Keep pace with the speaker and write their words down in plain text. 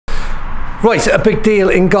Right, a big deal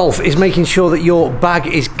in golf is making sure that your bag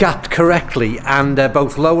is gapped correctly, and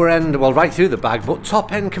both lower end, well, right through the bag, but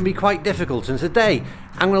top end can be quite difficult. And today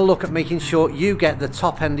I'm going to look at making sure you get the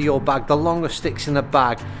top end of your bag, the longer sticks in the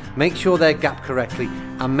bag, make sure they're gapped correctly,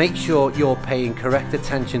 and make sure you're paying correct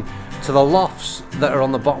attention to the lofts that are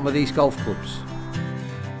on the bottom of these golf clubs.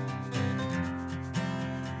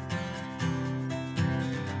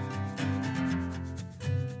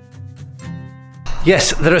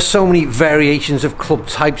 Yes, there are so many variations of club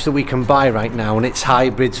types that we can buy right now, and it's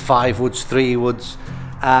hybrids, 5 woods, 3 woods,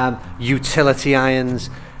 utility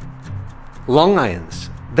irons, long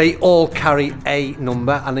irons. They all carry a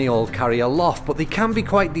number and they all carry a loft, but they can be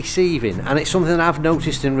quite deceiving, and it's something that I've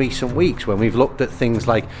noticed in recent weeks when we've looked at things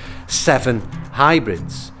like 7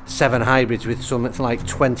 hybrids with something like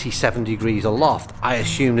 27 degrees aloft. I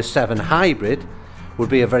assume the 7 hybrid would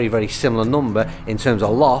be a very, very similar number in terms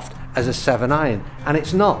of loft as a 7 iron, and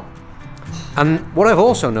it's not. And what I've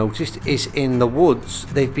also noticed is in the woods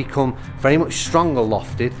they've become very much stronger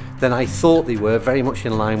lofted than I thought they were, very much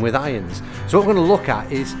in line with irons. So what we're going to look at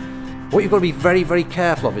is, what you've got to be very, very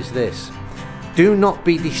careful of is this: do not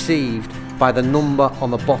be deceived by the number on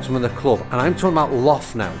the bottom of the club. And I'm talking about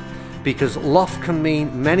loft now, because loft can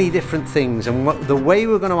mean many different things, and the way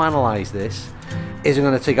we're going to analyse this is I'm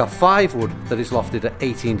going to take a 5 wood that is lofted at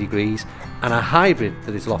 18 degrees and a hybrid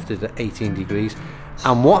that is lofted at 18 degrees,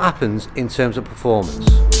 and what happens in terms of performance.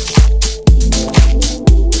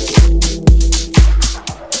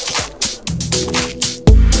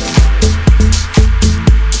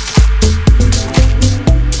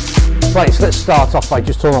 Right, so let's start off by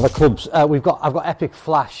just talking about the clubs. I've got Epic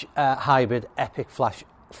Flash hybrid, Epic Flash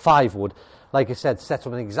 5 wood, like I said, set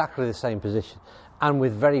up in exactly the same position, and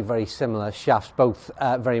with very, very similar shafts, both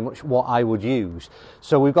very much what I would use.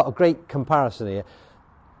 So we've got a great comparison here.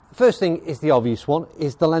 First thing is the obvious one,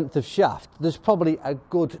 is the length of shaft. There's probably a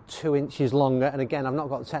good 2 inches longer, and again, I've not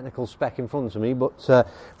got the technical spec in front of me, but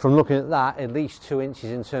from looking at that, at least 2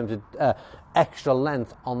 inches in terms of extra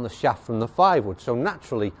length on the shaft from the 5 wood. So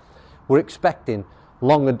naturally, we're expecting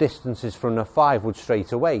longer distances from the 5 wood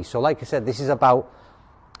straight away. So like I said, this is about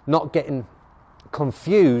not getting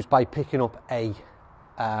confused by picking up a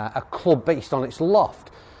club based on its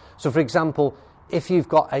loft. So for example, if you've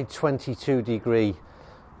got a 22 degree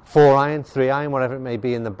 4 iron, 3 iron, whatever it may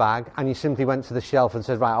be in the bag, and you simply went to the shelf and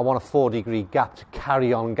said, right, I want a 4 degree gap to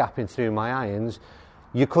carry on gapping through my irons,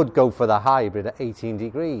 you could go for the hybrid at 18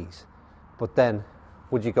 degrees. But then,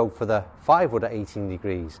 would you go for the 5 wood at 18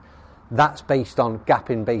 degrees? That's based on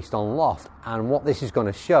gapping based on loft, and what this is going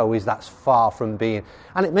to show is that's far from being,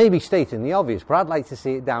 and it may be stating the obvious, but I'd like to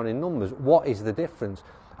see it down in numbers. What is the difference,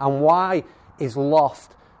 and why is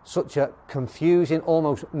loft such a confusing,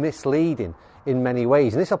 almost misleading in many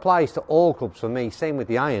ways? And this applies to all clubs for me. Same with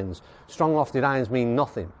the irons. Strong lofted irons mean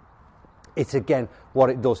nothing. It's again what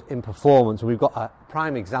it does in performance, and we've got a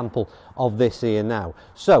prime example of this here now.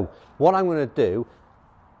 So what I'm going to do,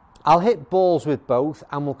 I'll hit balls with both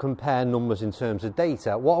and we'll compare numbers in terms of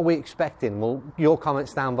data. What are we expecting? Well, your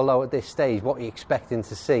comments down below at this stage, what are you expecting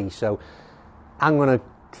to see? So I'm going to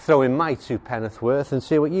throw in my 2 penneth worth and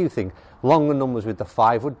see what you think. Longer numbers with the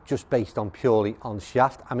 5 wood, just based on purely on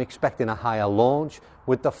shaft. I'm expecting a higher launch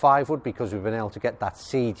with the 5 wood because we've been able to get that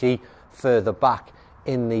CG further back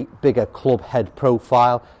in the bigger club head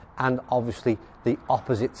profile, and obviously the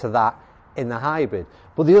opposite to that in the hybrid.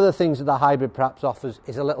 But the other things that the hybrid perhaps offers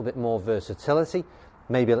is a little bit more versatility,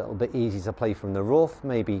 maybe a little bit easy to play from the rough,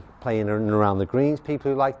 maybe playing in and around the greens,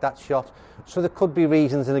 people who like that shot. So there could be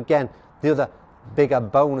reasons, and again, the other bigger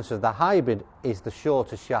bonus of the hybrid is the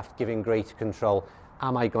shorter shaft giving greater control.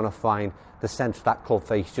 Am I going to find the centre of that club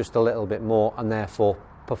face just a little bit more, and therefore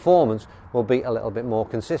performance will be a little bit more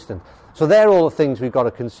consistent? So they're all the things we've got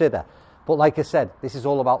to consider. But like I said, this is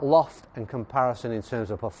all about loft and comparison in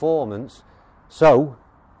terms of performance. So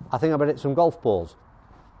I think I better hit some golf balls.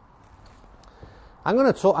 I'm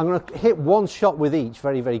going to hit one shot with each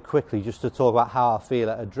very, very quickly, just to talk about how I feel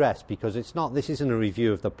at address, because this isn't a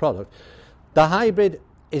review of the product. The hybrid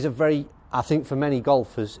is a very, I think for many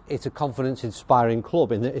golfers, it's a confidence inspiring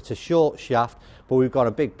club in that it's a short shaft, but we've got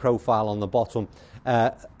a big profile on the bottom,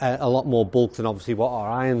 a lot more bulk than obviously what our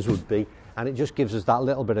irons would be, and it just gives us that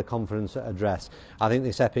little bit of confidence at address. I think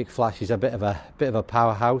this Epic Flash is a bit of a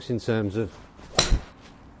powerhouse in terms of,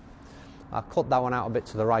 I cut that one out a bit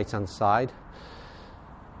to the right hand side.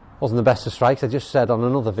 Wasn't the best of strikes. I just said on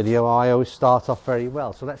another video I always start off very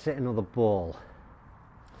well. So let's hit another ball.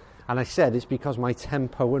 And I said it's because my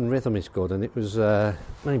tempo and rhythm is good, and it was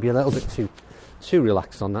maybe a little bit too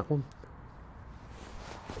relaxed on that one.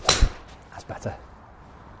 That's better.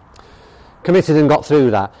 committed and got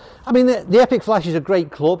through that. I mean, the Epic Flash is a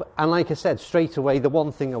great club, and like I said, straight away, the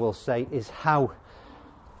one thing I will say is how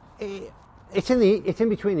it's in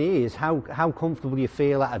between the ears, how comfortable you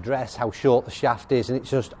feel at address, how short the shaft is, and it's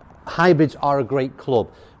just, hybrids are a great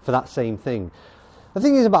club for that same thing. The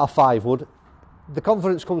thing is about a 5-wood, the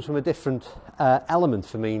confidence comes from a different element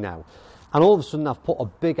for me now, and all of a sudden I've put a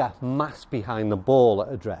bigger mass behind the ball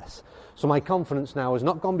at address. So my confidence now has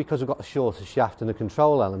not gone because I've got a shorter shaft and the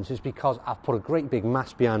control elements, it's because I've put a great big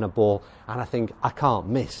mass behind the ball and I think I can't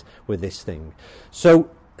miss with this thing.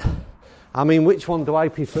 So, I mean, which one do I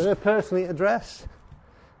prefer personally at address?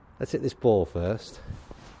 Let's hit this ball first.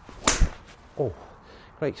 Oh,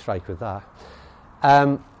 great strike with that.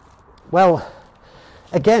 Well,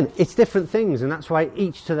 again, it's different things, and that's why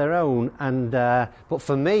each to their own. And but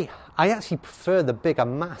for me, I actually prefer the bigger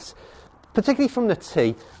mass, particularly from the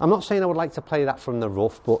tee. I'm not saying I would like to play that from the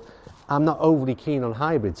rough, but I'm not overly keen on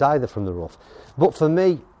hybrids either from the rough. But for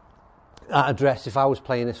me, at address, if I was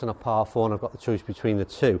playing this on a par 4 and I've got the choice between the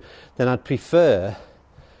two, then I'd prefer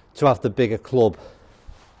to have the bigger club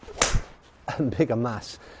and bigger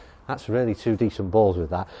mass. That's really two decent balls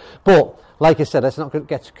with that. But, like I said, let's not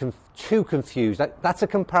get too confused. That's a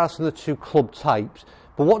comparison of the two club types.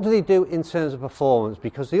 But what do they do in terms of performance?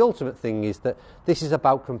 Because the ultimate thing is that this is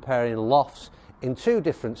about comparing lofts in two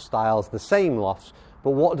different styles, the same lofts,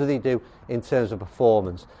 but what do they do in terms of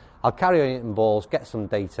performance? I'll carry on hitting balls, get some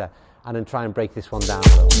data, and then try and break this one down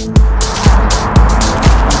a little.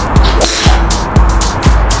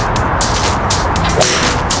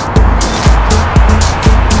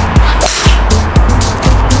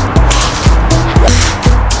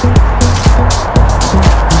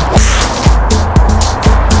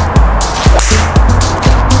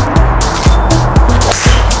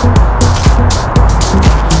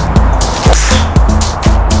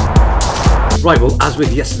 Right, well, as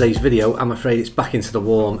with yesterday's video, I'm afraid it's back into the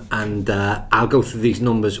warm, and I'll go through these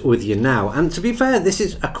numbers with you now. And to be fair, this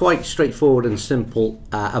is a quite straightforward and simple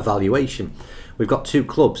evaluation. We've got two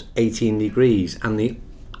clubs, 18 degrees, and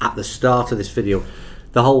at the start of this video,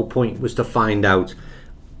 the whole point was to find out,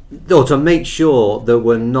 or to make sure that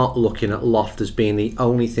we're not looking at loft as being the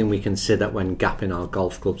only thing we consider when gapping our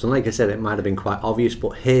golf clubs. And like I said, it might have been quite obvious,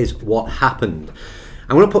 but here's what happened.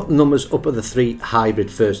 I'm going to put the numbers up of the 3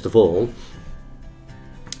 hybrid first of all.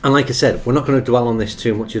 And like I said, we're not going to dwell on this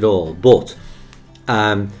too much at all, but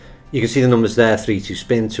you can see the numbers there, 3-2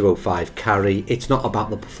 spin, 205 carry. It's not about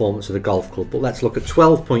the performance of the golf club, but let's look at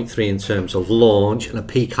 12.3 in terms of launch and a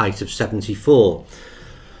peak height of 74.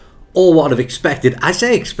 All what I'd have expected. I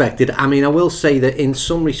say expected, I mean, I will say that in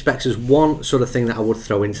some respects, there's one sort of thing that I would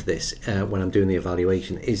throw into this when I'm doing the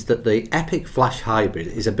evaluation, is that the Epic Flash Hybrid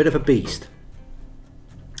is a bit of a beast.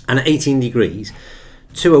 And at 18 degrees,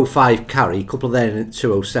 205 carry, couple there in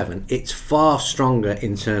 207, it's far stronger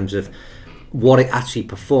in terms of what it actually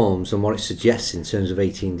performs and what it suggests in terms of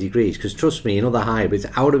 18 degrees. Because trust me, in other hybrids,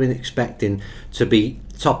 I would have been expecting to be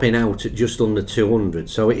topping out at just under 200.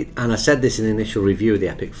 So, and I said this in the initial review of the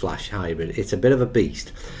Epic Flash Hybrid, it's a bit of a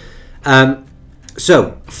beast.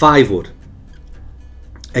 So, 5-wood.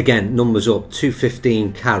 Again, numbers up,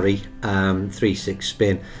 215 carry, 3-6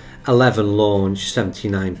 spin, 11 launch,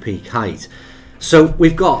 79 peak height. So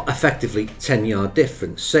we've got effectively 10-yard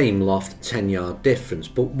difference, same loft, 10-yard difference.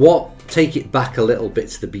 But take it back a little bit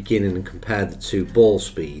to the beginning and compare the two ball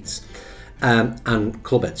speeds and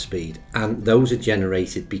club head speed, and those are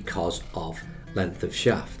generated because of length of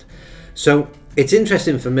shaft. So it's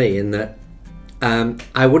interesting for me in that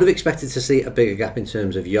I would have expected to see a bigger gap in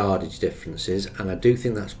terms of yardage differences, and I do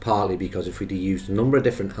think that's partly because if we'd used a number of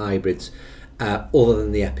different hybrids other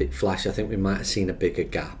than the Epic Flash, I think we might have seen a bigger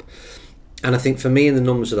gap. And I think for me, in the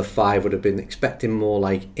numbers of the 5, would have been expecting more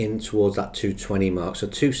like in towards that 220 mark. So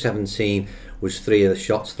 217 was 3 of the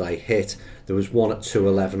shots that I hit. There was one at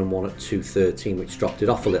 211 and one at 213, which dropped it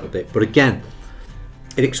off a little bit. But again,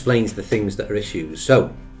 it explains the things that are issues.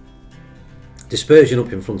 So dispersion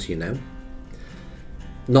up in front of you now.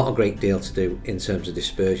 Not a great deal to do in terms of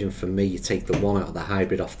dispersion. For me, you take the 1 out of the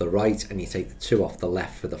hybrid off the right and you take the 2 off the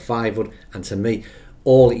left for the 5-wood. And to me,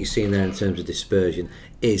 all that you're seeing there in terms of dispersion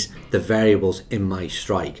is the variables in my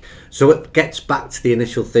strike. So it gets back to the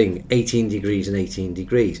initial thing, 18 degrees and 18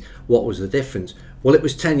 degrees. What was the difference? Well, it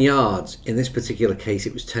was 10 yards. In this particular case,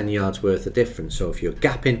 it was 10 yards worth of difference. So if you're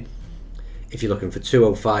gapping, if you're looking for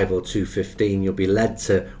 205 or 215, you'll be led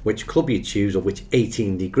to which club you choose or which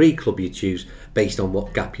 18 degree club you choose based on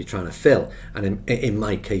what gap you're trying to fill. And in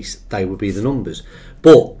my case, they would be the numbers.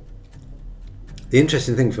 But the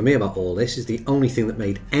interesting thing for me about all this is the only thing that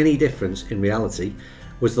made any difference in reality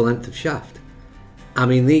was the length of shaft. I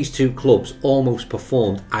mean, these two clubs almost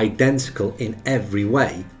performed identical in every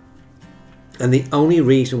way, and the only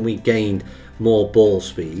reason we gained more ball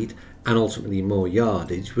speed and ultimately more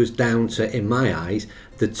yardage was down to, in my eyes,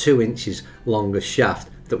 the 2 inches longer shaft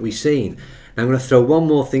that we've seen. Now I'm going to throw one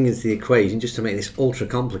more thing into the equation just to make this ultra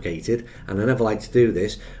complicated, and I never like to do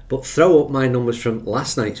this, but throw up my numbers from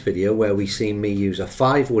last night's video where we seen me use a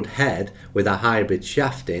 5-wood head with a hybrid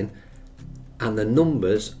shaft in, and the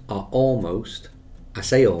numbers are almost, I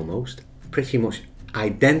say almost, pretty much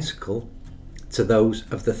identical to those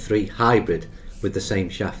of the 3 hybrid with the same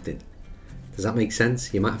shaft in. Does that make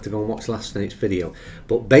sense? You might have to go and watch last night's video.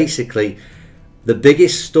 But basically, the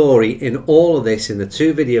biggest story in all of this, in the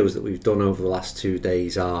 2 videos that we've done over the last 2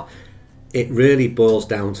 days, are it really boils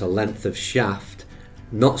down to length of shaft,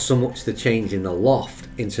 not so much the change in the loft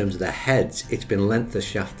in terms of the heads. It's been length of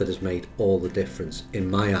shaft that has made all the difference in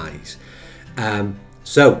my eyes.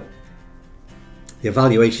 So the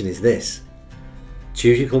evaluation is this: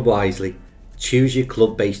 choose your club wisely, choose your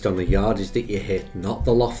club based on the yardage that you hit, not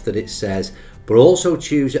the loft that it says, but also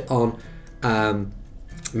choose it on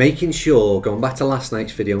making sure, going back to last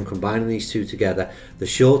night's video and combining these two together, the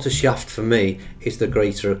shorter shaft for me is the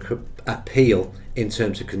greater appeal in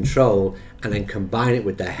terms of control, and then combine it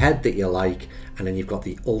with the head that you like, and then you've got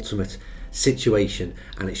the ultimate situation,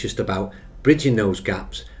 and it's just about bridging those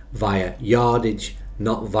gaps via yardage,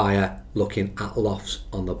 not via looking at lofts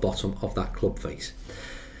on the bottom of that club face.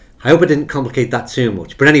 I hope I didn't complicate that too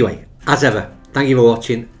much, but anyway, as ever, thank you for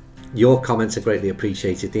watching. Your comments are greatly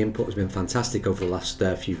appreciated. The input has been fantastic over the last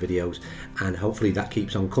few videos, and hopefully that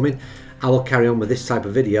keeps on coming. I will carry on with this type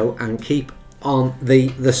of video and keep on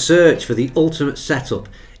the search for the ultimate setup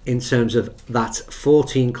in terms of that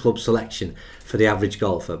 14 club selection for the average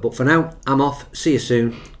golfer. But for now, I'm off. See you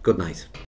soon. Good night.